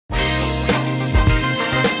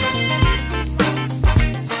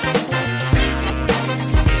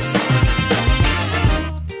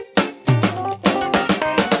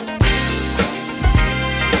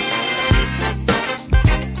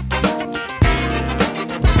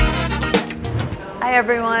Hi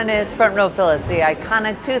everyone, it's Front Row Phyllis. The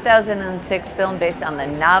iconic 2006 film based on the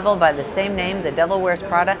novel by the same name, The Devil Wears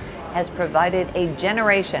Prada, has provided a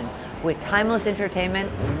generation with timeless entertainment,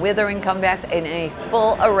 withering comebacks, and a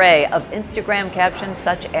full array of Instagram captions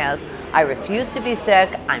such as, "I refuse to be sick,"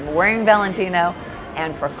 "I'm wearing Valentino,"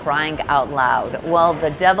 and "For crying out loud." Well,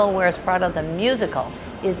 The Devil Wears Prada, the musical,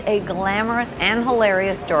 is a glamorous and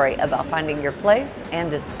hilarious story about finding your place and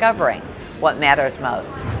discovering what matters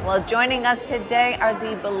most. Well, joining us today are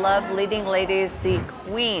the beloved leading ladies, the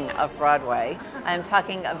queen of Broadway. I'm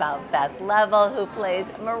talking about Beth Leavel, who plays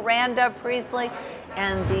Miranda Priestley,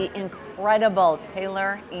 and the incredible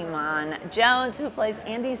Taylor Iman Jones, who plays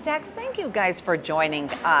Andy Sachs. Thank you guys for joining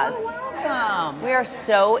us. You're welcome. We are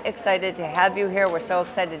so excited to have you here. We're so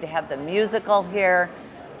excited to have the musical here.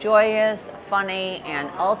 Joyous, funny, and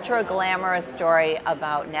ultra glamorous story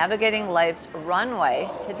about navigating life's runway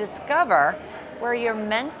to discover where you're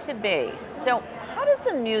meant to be. So how does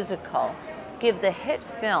the musical give the hit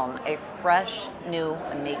film a fresh new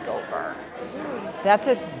makeover? That's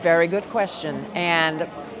a very good question. And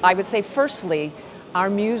I would say, firstly, our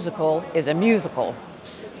musical is a musical.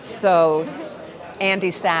 So Andy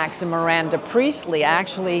Sachs and Miranda Priestley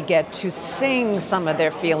actually get to sing some of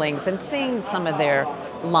their feelings and sing some of their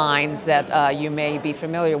lines that you may be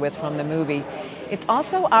familiar with from the movie. It's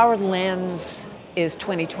also our lens is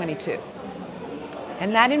 2022.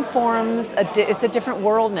 And that informs, it's a different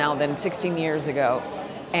world now than 16 years ago.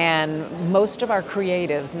 And most of our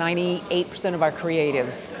creatives, 98% of our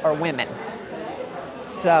creatives are women.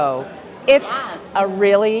 So it's a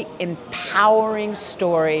really empowering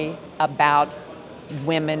story about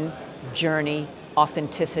women, journey,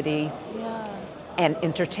 authenticity, and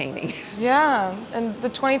entertaining. Yeah, and the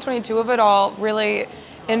 2022 of it all really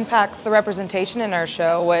impacts the representation in our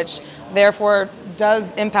show, which therefore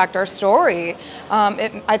does impact our story.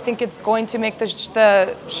 I think it's going to make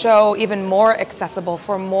the show even more accessible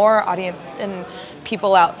for more audience and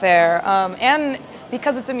people out there. And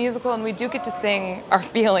because it's a musical and we do get to sing our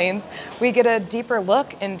feelings, we get a deeper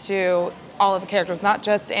look into all of the characters, not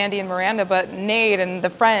just Andy and Miranda, but Nate and the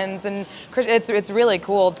friends. And it's really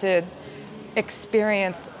cool to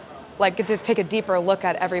experience, like, get to take a deeper look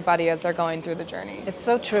at everybody as they're going through the journey. It's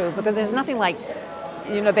so true, because there's nothing like,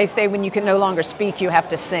 you know, they say when you can no longer speak, you have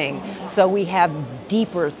to sing. So we have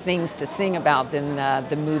deeper things to sing about than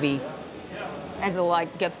the movie As it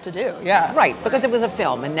like gets to do, yeah. Right, because it was a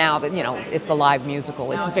film, and now that, you know, it's a live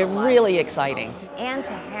musical. It's really exciting. And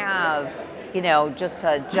to have, you know, just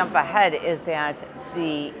to jump ahead, is that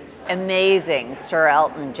the amazing Sir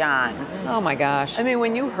Elton John. Oh my gosh. I mean,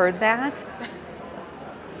 when you heard that,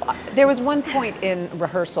 there was one point in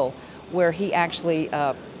rehearsal where he actually,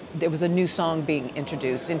 there was a new song being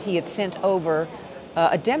introduced, and he had sent over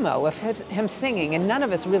a demo of him singing, and none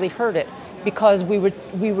of us really heard it because we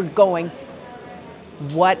were going,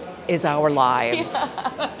 what is our lives?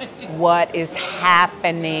 What is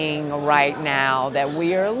happening right now that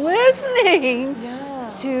we are listening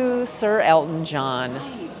to Sir Elton John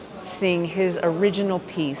sing his original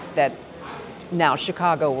piece that now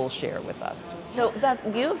Chicago will share with us. so Beth,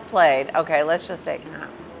 you've played, okay, let's just say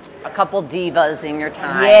a couple divas in your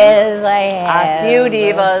time. Yes, I have. A few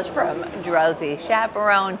divas, from Drowsy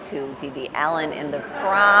Chaperone to Dee Dee Allen in The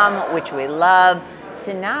Prom, which we love,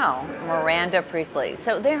 to now Miranda Priestley.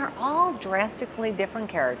 So they're all drastically different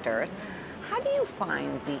characters. How do you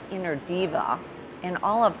find the inner diva in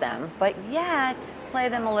all of them, but yet play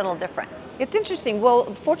them a little different? It's interesting. Well,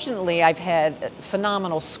 fortunately, I've had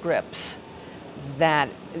phenomenal scripts that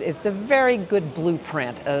it's a very good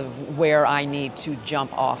blueprint of where I need to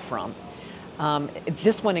jump off from.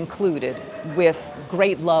 This one included, with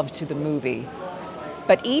great love to the movie.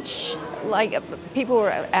 But each, like, people were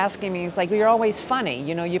asking me, it's like, well, you're always funny.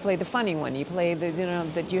 You know, you play the funny one. You play the, you know,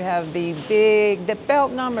 that you have the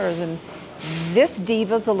belt numbers. And this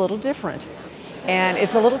diva's a little different. And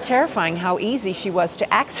it's a little terrifying how easy she was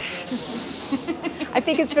to access. I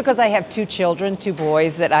think it's because I have two children, two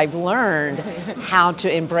boys, that I've learned how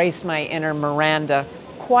to embrace my inner Miranda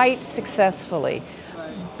quite successfully.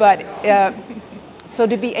 But so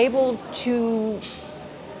to be able to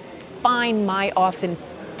find my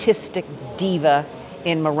authentic diva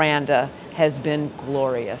in Miranda has been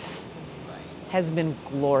glorious.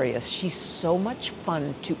 She's so much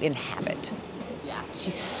fun to inhabit.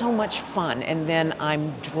 She's so much fun, and then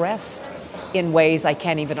I'm dressed in ways I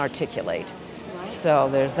can't even articulate. So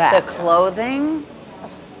there's that. The clothing?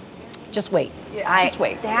 Just wait. Just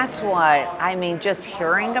wait. That's what, I mean, just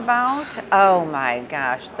hearing about, oh my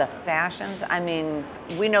gosh, the fashions. I mean,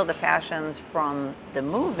 we know the fashions from the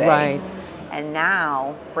movie. Right. And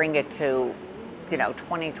now bring it to, you know,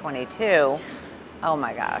 2022. Oh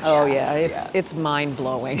my gosh. Oh yeah, it's mind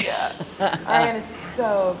blowing. Ian is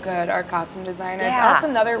so good, our costume designer. Yeah. That's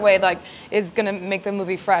another way is gonna make the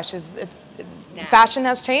movie fresh. Fashion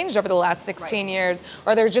has changed over the last 16 years,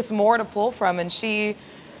 or there's just more to pull from, and she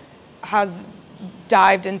has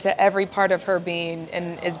dived into every part of her being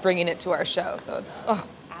and is bringing it to our show. So it's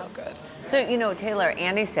so good. So, you know, Taylor,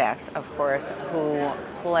 Andy Sachs, of course, who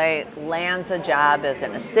lands a job as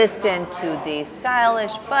an assistant to the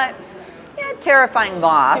stylish but terrifying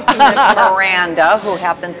boss, Miss Miranda, who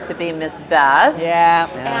happens to be Miss Beth. Yeah.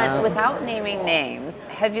 And without naming names,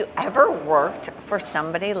 have you ever worked for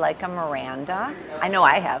somebody like a Miranda? I know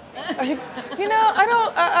I have. You know,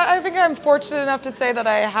 I think I'm fortunate enough to say that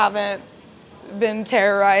I haven't been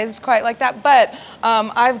terrorized quite like that, but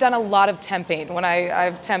I've done a lot of temping. When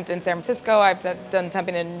I've temped in San Francisco, I've done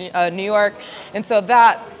temping in New York, and so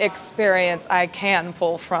that experience I can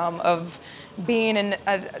pull from, of being in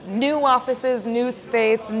new offices, new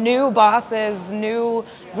space, new bosses, new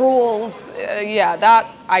rules. That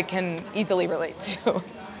I can easily relate to.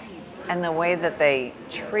 And the way that they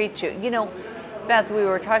treat you. You know, Beth, we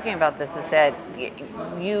were talking about this, is that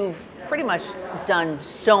you've pretty much done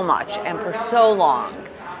so much and for so long.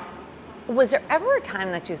 Was there ever a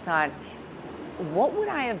time that you thought, what would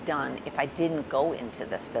I have done if I didn't go into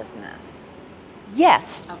this business?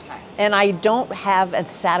 Yes. Okay. And I don't have a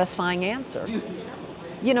satisfying answer.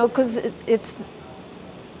 You know, because it's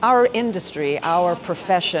our industry, our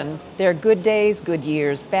profession. There are good days, good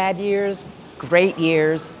years, bad years, great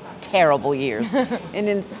years, terrible years. And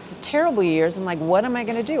in the terrible years, I'm like, what am I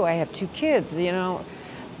going to do? I have 2 kids, you know.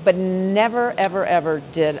 But never, ever, ever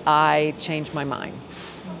did I change my mind.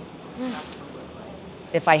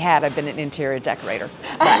 If I had, I'd been an interior decorator.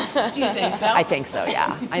 But do you think so? I think so,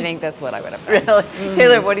 yeah. I think that's what I would have done. Really?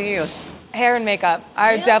 Taylor, what do you use? Hair and makeup.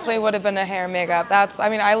 I definitely would have been a hair and makeup.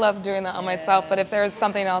 I love doing that on myself, but if there was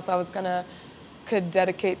something else I was could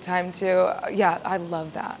dedicate time to, I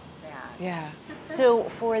love that. Yeah. So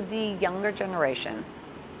for the younger generation,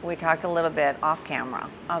 we talked a little bit off camera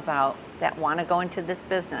about that want to go into this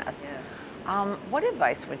business. Yes. What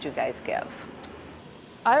advice would you guys give?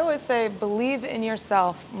 I always say believe in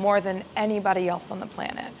yourself more than anybody else on the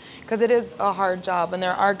planet, because it is a hard job and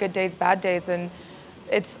there are good days, bad days, and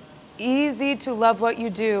it's easy to love what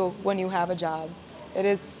you do when you have a job. It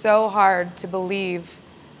is so hard to believe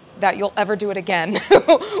that you'll ever do it again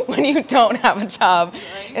when you don't have a job.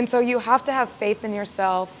 Right. And so you have to have faith in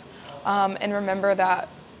yourself, and remember that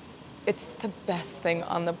it's the best thing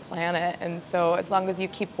on the planet. And so as long as you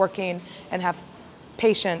keep working and have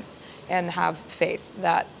patience and have faith,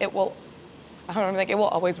 that it will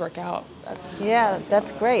always work out.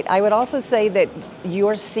 That's great. I would also say that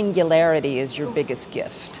your singularity is your biggest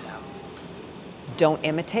gift. Don't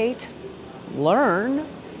imitate, learn,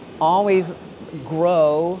 always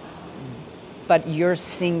grow, but your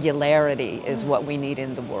singularity is what we need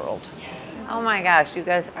in the world. Oh my gosh, you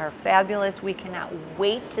guys are fabulous. We cannot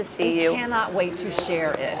wait to see you. We cannot wait to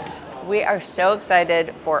share it. We are so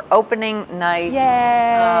excited for opening night.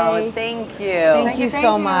 Yay! Oh, thank you. Thank you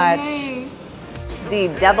so much. The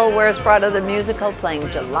Devil Wears Prada the musical, playing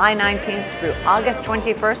July 19th through August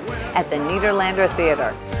 21st at the Nederlander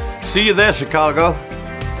Theater. See you there, Chicago.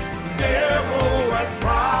 Devil Wears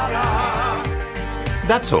Prada.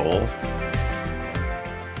 That's all.